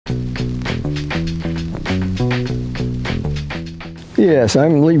Yes,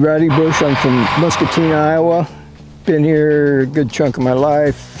 I'm Roudybush. I'm from Muscatine, Iowa. Been here a good chunk of my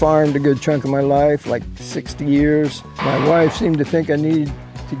life, farmed a good chunk of my life, like 60 years. My wife seemed to think I needed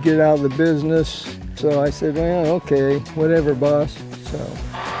to get out of the business, so I said, well, okay, whatever, boss. So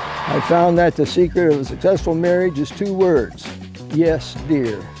I found that the secret of a successful marriage is 2 words: yes,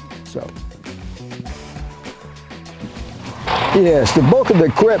 dear. So. Yes, the bulk of the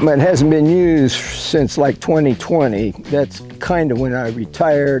equipment hasn't been used since like 2020. That's kind of when I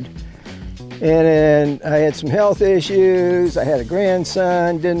retired. And then I had some health issues. I had a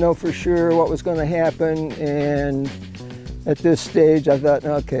grandson, didn't know for sure what was going to happen. And at this stage, I thought,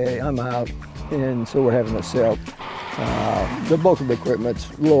 okay, I'm out. And so we're having to sell. The bulk of the equipment's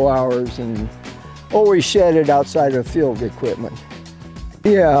low hours and always shedded outside of field equipment.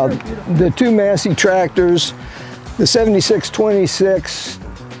 Yeah, the 2 Massey tractors, the 7626,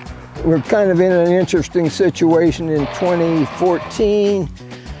 we're kind of in an interesting situation in 2014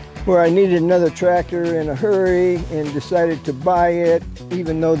 where I needed another tractor in a hurry and decided to buy it,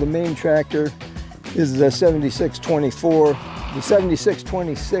 even though the main tractor is the 7624. The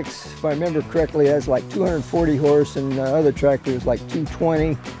 7626, if I remember correctly, has like 240 horse and the other tractor is like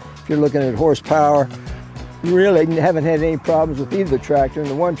 220 if you're looking at horsepower. Really haven't had any problems with either tractor, and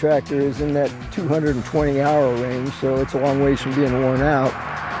the one tractor is in that 220-hour range, so it's a long ways from being worn out.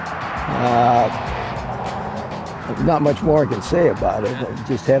 Not much more I can say about it. I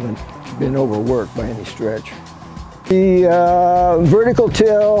just haven't been overworked by any stretch. The vertical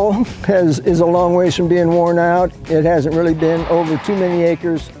till is a long ways from being worn out. It hasn't really been over too many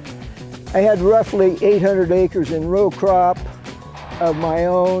acres. I had roughly 800 acres in row crop of my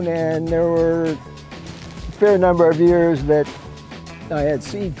own, and there were fair number of years that I had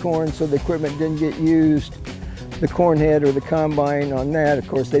seed corn, so the equipment didn't get used. The corn head or the combine on that, of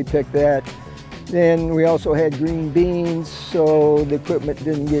course, they picked that. Then we also had green beans, so the equipment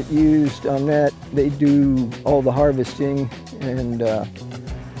didn't get used on that. They do all the harvesting, and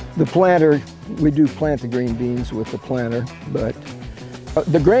the planter, we do plant the green beans with the planter, but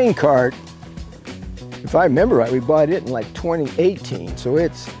the grain cart, if I remember right, we bought it in like 2018, so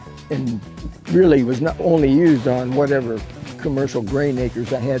it's really was not only used on whatever commercial grain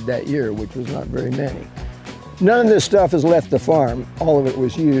acres I had that year, which was not very many. None of this stuff has left the farm. All of it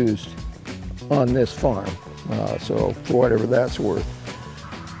was used on this farm, so for whatever that's worth.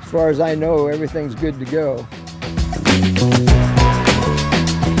 As far as I know, everything's good to go.